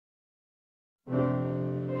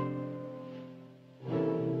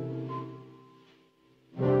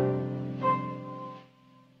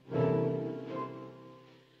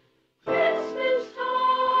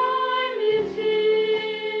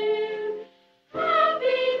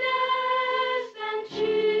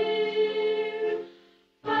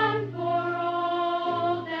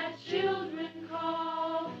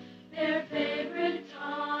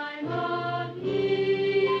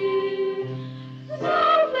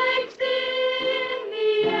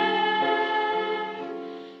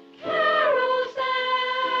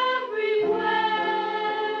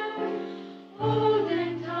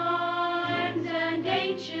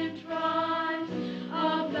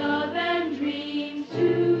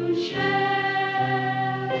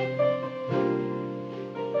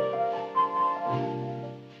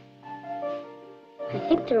I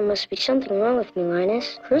think there must be something wrong with me,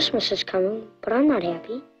 Linus. Christmas is coming, but I'm not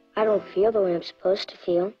happy. I don't feel the way I'm supposed to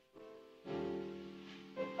feel.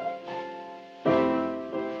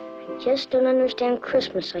 I just don't understand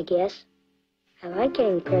Christmas, I guess. I like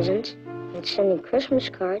getting presents and sending Christmas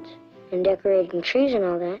cards and decorating trees and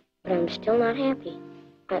all that, but I'm still not happy.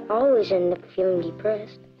 I always end up feeling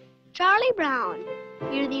depressed. Charlie Brown,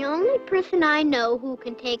 you're the only person I know who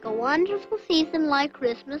can take a wonderful season like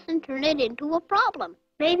Christmas and turn it into a problem.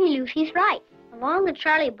 Maybe Lucy's right. Of all the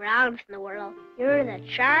Charlie Browns in the world, you're the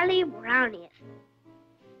Charlie Browniest.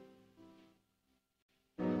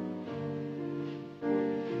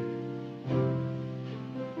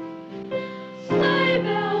 Sleigh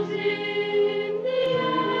bells in the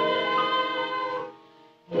air,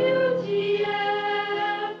 beauty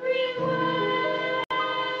everywhere.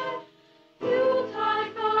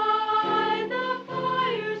 Yuletide by the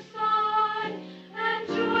fireside, and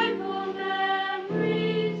joyful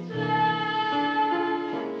memories there.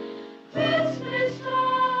 Christmas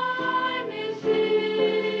time is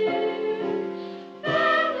here,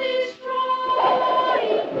 families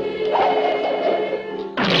drawing near.